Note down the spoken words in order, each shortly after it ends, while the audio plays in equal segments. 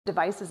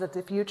Devices of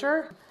the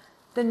future.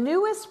 The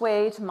newest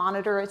way to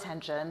monitor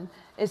attention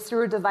is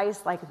through a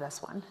device like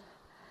this one.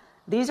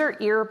 These are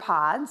ear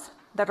pods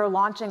that are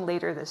launching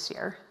later this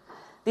year.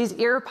 These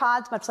ear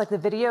pods, much like the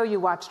video you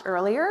watched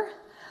earlier,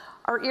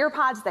 are ear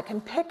pods that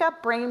can pick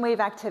up brainwave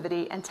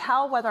activity and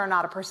tell whether or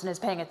not a person is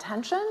paying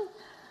attention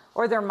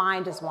or their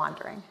mind is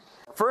wandering.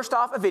 First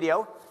off, a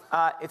video.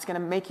 It's going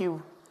to make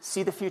you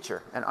see the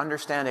future and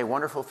understand a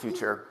wonderful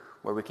future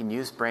where we can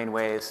use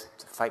brainwaves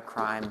to fight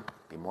crime,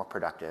 be more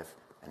productive,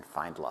 and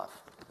find love.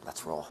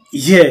 Let's roll.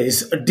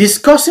 Yes,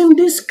 discussing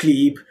this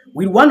clip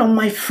with one of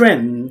my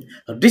friends,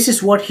 this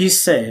is what he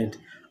said.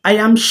 I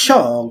am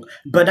shocked,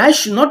 but I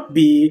should not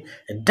be.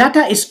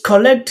 Data is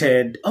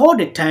collected all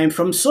the time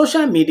from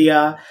social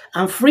media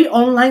and free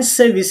online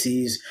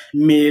services,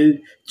 mail,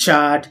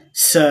 chat,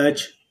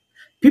 search.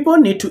 People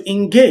need to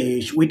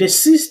engage with the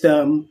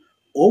system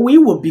or we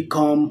will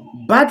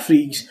become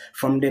batteries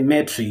from the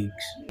matrix.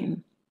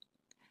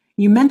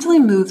 You mentally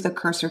move the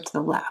cursor to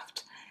the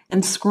left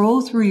and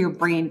scroll through your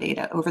brain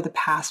data over the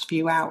past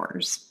few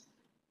hours.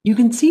 You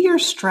can see your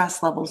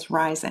stress levels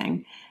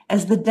rising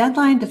as the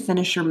deadline to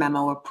finish your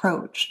memo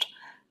approached,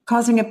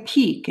 causing a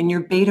peak in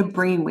your beta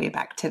brainwave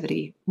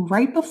activity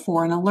right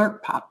before an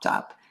alert popped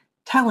up,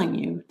 telling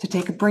you to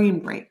take a brain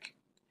break.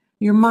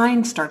 Your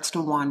mind starts to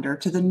wander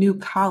to the new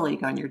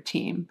colleague on your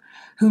team,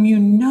 whom you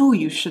know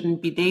you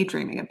shouldn't be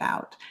daydreaming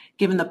about,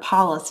 given the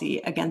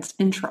policy against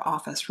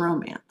intra-office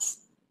romance.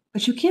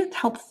 But you can't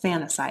help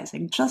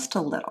fantasizing just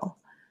a little.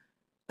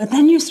 But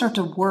then you start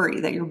to worry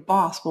that your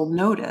boss will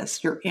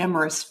notice your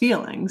amorous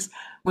feelings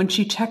when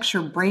she checks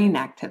your brain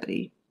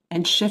activity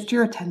and shift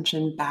your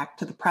attention back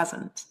to the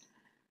present.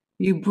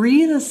 You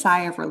breathe a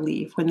sigh of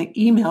relief when the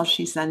email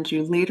she sends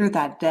you later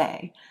that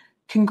day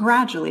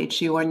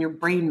congratulates you on your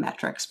brain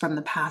metrics from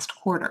the past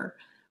quarter,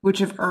 which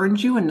have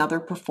earned you another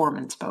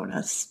performance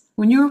bonus.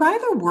 When you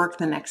arrive at work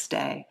the next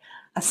day,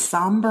 a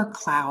somber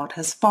cloud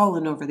has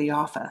fallen over the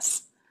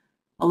office.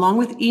 Along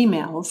with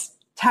emails,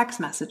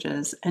 text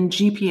messages, and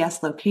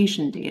GPS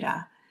location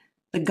data,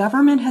 the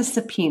government has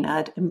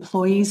subpoenaed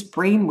employees'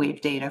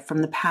 brainwave data from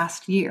the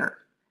past year.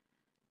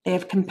 They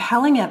have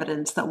compelling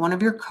evidence that one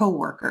of your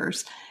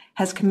coworkers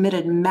has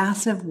committed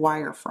massive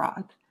wire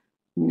fraud.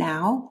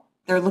 Now,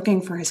 they're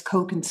looking for his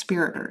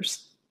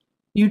co-conspirators.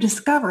 You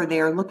discover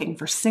they are looking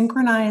for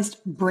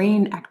synchronized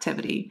brain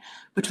activity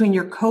between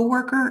your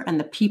coworker and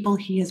the people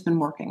he has been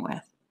working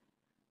with.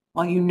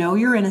 While you know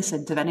you're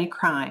innocent of any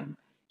crime,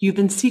 you've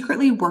been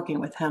secretly working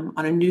with him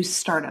on a new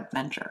startup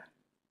venture.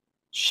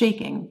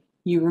 Shaking,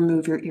 you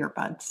remove your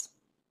earbuds.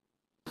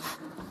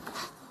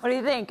 What do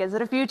you think? Is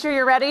it a future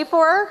you're ready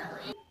for?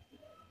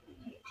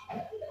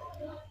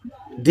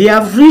 They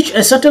have reached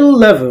a certain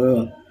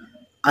level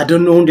I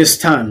don't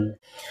understand.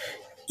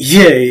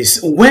 Yes,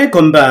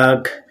 welcome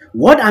back.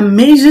 What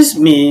amazes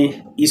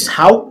me is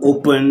how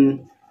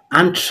open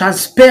and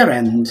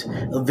transparent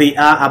they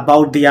are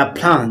about their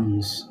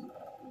plans,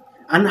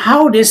 and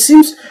how they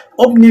seem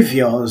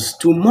oblivious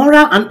to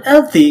moral and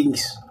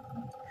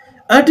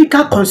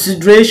ethical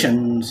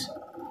considerations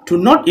do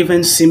not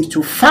even seem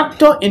to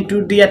factor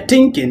into their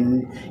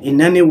thinking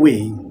in any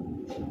way.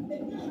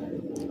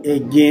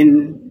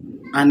 Again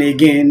and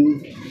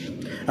again,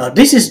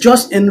 this is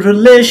just in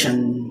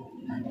relation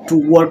to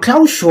what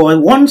Klaus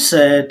Schwab once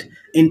said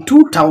in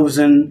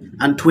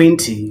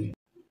 2020.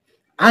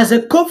 As the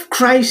COVID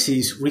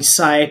crisis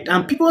recedes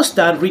and people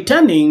start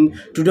returning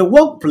to the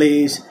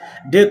workplace,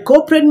 the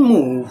corporate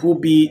move will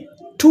be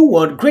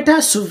toward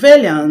greater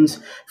surveillance.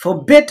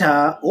 For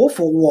better or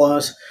for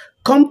worse,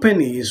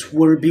 companies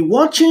will be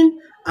watching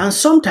and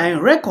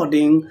sometimes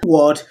recording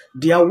what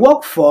their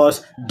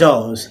workforce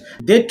does.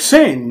 The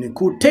trend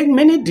could take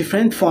many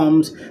different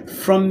forms,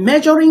 from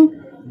measuring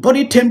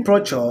body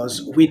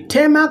temperatures with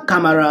thermal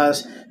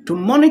cameras to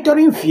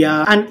monitoring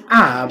via an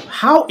app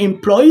how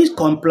employees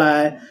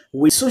comply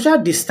with social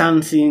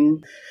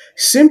distancing,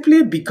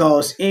 simply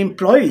because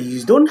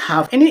employees don't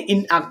have any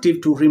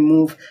inactive to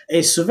remove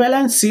a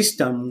surveillance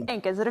system.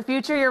 Is it a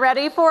future you're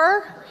ready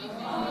for?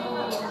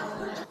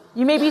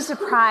 You may be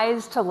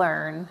surprised to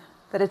learn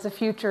that it's a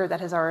future that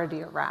has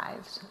already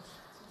arrived.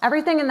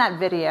 Everything in that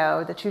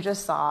video that you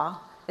just saw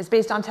is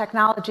based on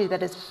technology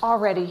that is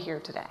already here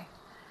today.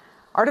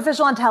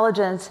 Artificial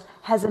intelligence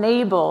has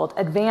enabled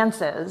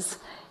advances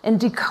in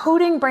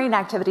decoding brain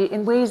activity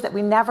in ways that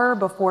we never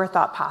before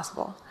thought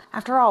possible.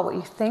 After all, what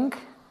you think,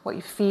 what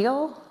you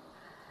feel,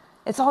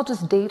 it's all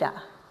just data.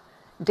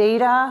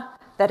 Data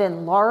that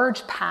in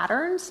large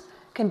patterns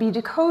can be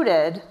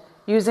decoded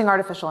using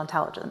artificial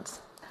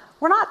intelligence.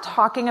 We're not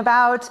talking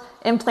about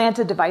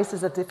implanted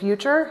devices of the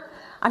future.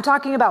 I'm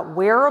talking about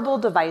wearable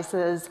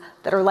devices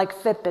that are like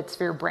Fitbits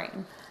for your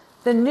brain.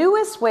 The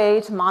newest way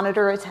to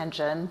monitor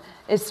attention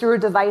is through a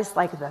device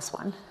like this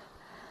one.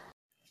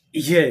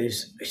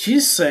 Yes, she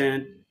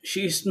said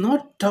she's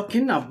not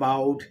talking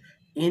about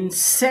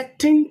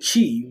inserting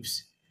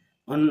chips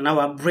on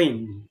our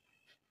brain.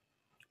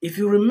 If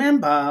you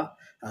remember,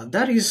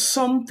 that is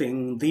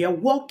something they are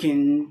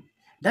working,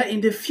 that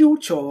in the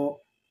future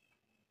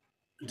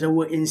They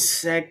will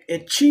insert a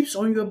chips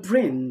on your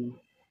brain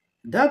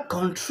that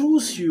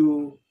controls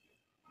you.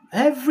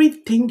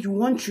 Everything you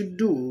want to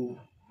do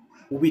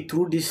will be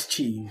through these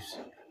chips.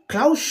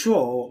 Klaus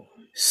Shaw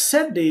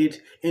said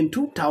it in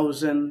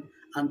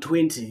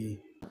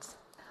 2020.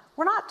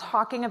 We're not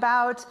talking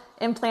about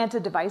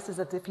implanted devices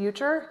of the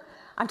future.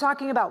 I'm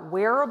talking about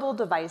wearable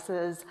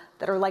devices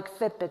that are like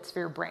Fitbits for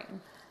your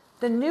brain.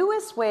 The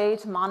newest way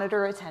to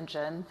monitor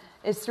attention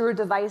is through a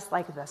device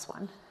like this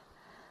one.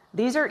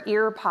 These are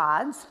ear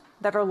pods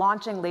that are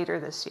launching later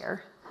this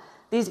year.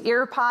 These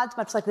ear pods,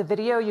 much like the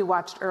video you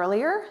watched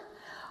earlier,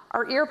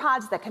 are ear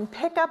pods that can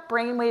pick up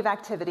brainwave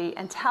activity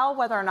and tell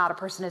whether or not a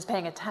person is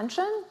paying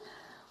attention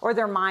or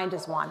their mind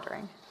is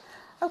wandering.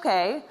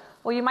 Okay,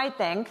 well, you might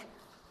think,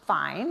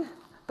 fine,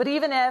 but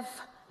even if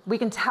we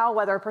can tell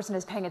whether a person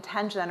is paying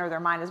attention or their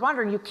mind is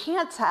wandering, you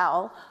can't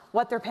tell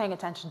what they're paying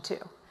attention to.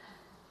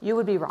 You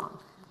would be wrong.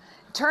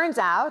 It turns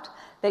out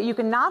that you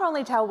can not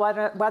only tell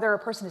whether a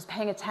person is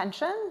paying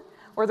attention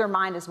or their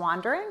mind is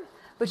wandering,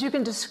 but you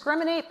can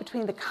discriminate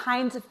between the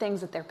kinds of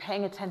things that they're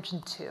paying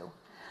attention to.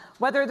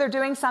 Whether they're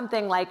doing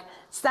something like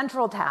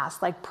central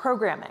tasks, like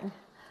programming,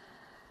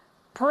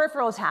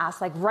 peripheral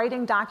tasks, like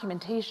writing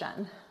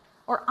documentation,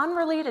 or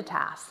unrelated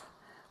tasks,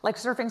 like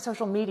surfing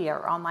social media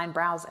or online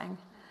browsing.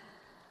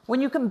 When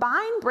you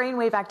combine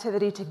brainwave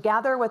activity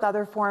together with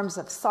other forms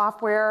of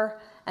software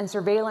and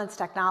surveillance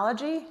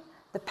technology,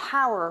 the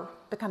power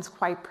becomes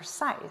quite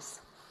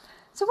precise.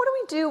 So what do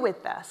we do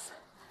with this?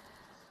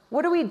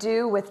 What do we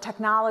do with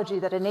technology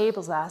that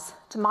enables us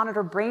to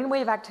monitor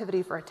brainwave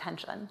activity for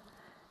attention?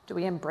 Do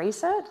we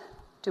embrace it?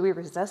 Do we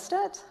resist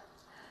it?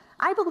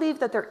 I believe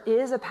that there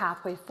is a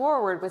pathway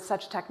forward with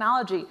such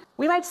technology.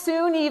 We might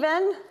soon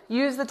even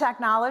use the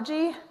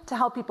technology to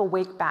help people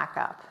wake back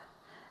up.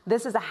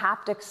 This is a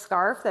haptic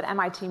scarf that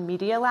MIT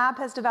Media Lab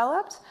has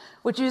developed,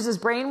 which uses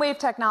brainwave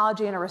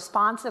technology in a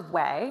responsive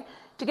way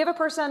to give a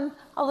person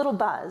a little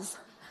buzz,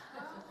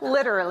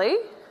 literally,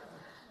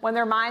 when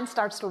their mind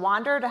starts to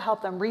wander, to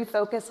help them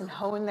refocus and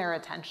hone their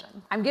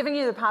attention. I'm giving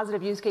you the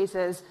positive use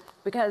cases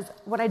because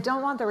what I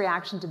don't want the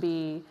reaction to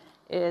be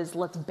is,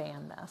 let's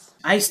ban this.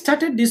 I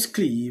started this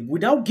clip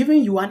without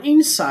giving you an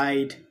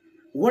insight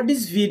what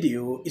this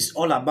video is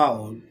all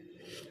about.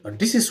 But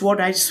this is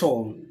what I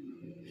saw.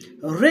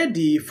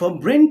 Ready for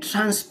brain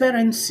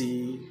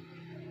transparency?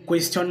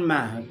 Question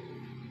mark.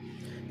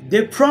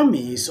 The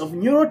promise of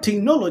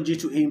neurotechnology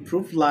to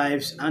improve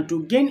lives and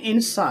to gain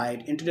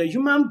insight into the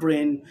human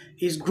brain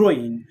is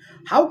growing.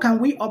 How can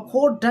we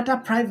uphold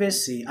data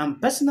privacy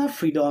and personal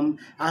freedom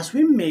as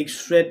we make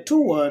straight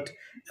toward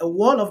a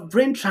world of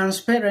brain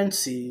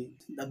transparency?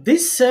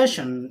 This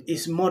session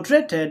is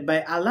moderated by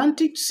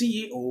Atlantic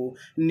CEO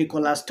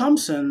Nicholas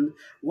Thompson,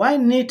 while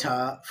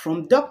Nita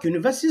from Duke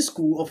University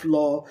School of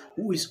Law,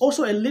 who is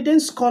also a leading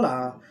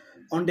scholar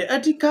on the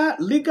ethical,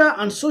 legal,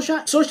 and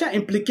social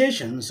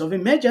implications of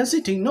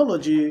emergency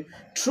technology,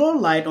 throw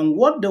light on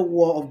what the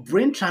world of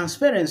brain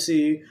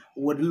transparency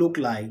would look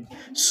like.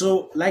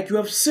 So, like you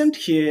have seen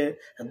here,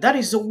 that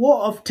is the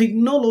world of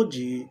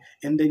technology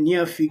in the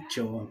near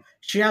future.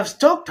 She has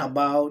talked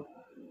about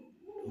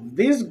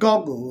these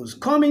goggles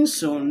coming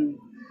soon,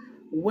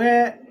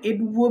 where it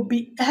will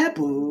be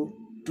able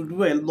to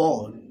do a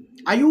lot.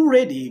 Are you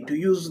ready to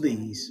use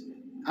these?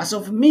 As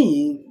of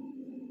me,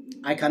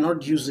 I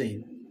cannot use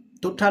it.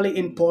 Totally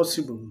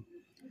impossible.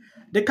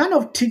 The kind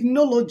of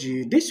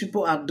technology these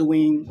people are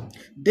doing,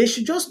 they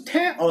should just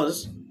tell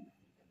us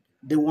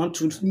they want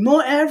to know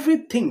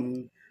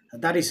everything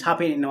that is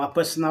happening in our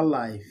personal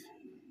life.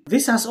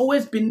 This has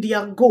always been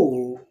their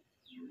goal,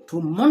 to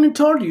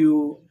monitor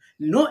you,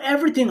 know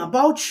everything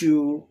about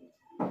you.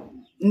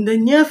 In the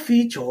near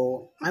future,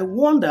 I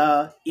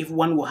wonder if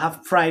one will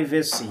have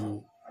privacy.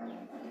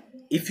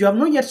 If you have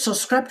not yet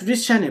subscribed to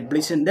this channel,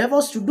 please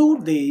endeavor to do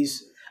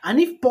this, and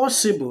if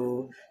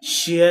possible,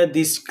 share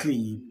this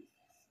clip.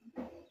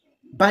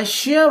 By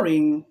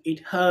sharing,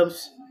 it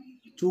helps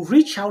to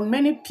reach out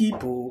many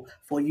people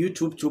for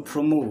YouTube to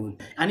promote,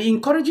 and it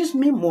encourages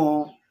me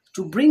more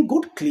to bring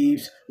good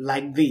clips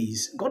like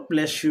this. God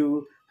bless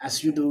you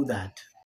as you do that.